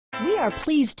We are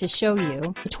pleased to show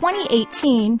you the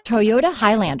 2018 Toyota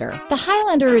Highlander. The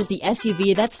Highlander is the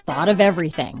SUV that's thought of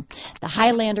everything. The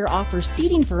Highlander offers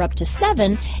seating for up to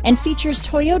 7 and features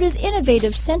Toyota's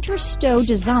innovative center stow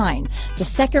design. The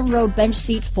second row bench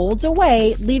seat folds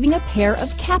away, leaving a pair of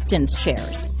captain's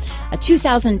chairs. A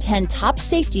 2010 top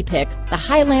safety pick, the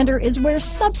Highlander is where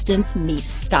substance meets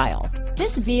style.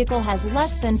 This vehicle has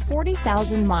less than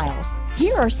 40,000 miles.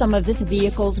 Here are some of this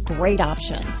vehicle's great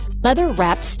options: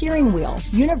 leather-wrapped steering wheel,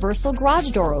 universal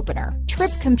garage door opener,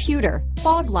 trip computer,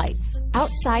 fog lights,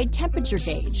 outside temperature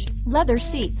gauge, leather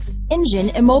seats, engine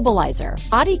immobilizer,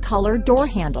 body color door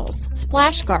handles,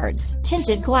 splash guards,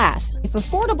 tinted glass. If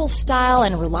affordable style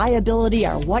and reliability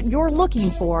are what you're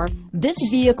looking for, this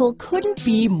vehicle couldn't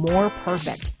be more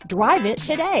perfect. Drive it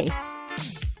today.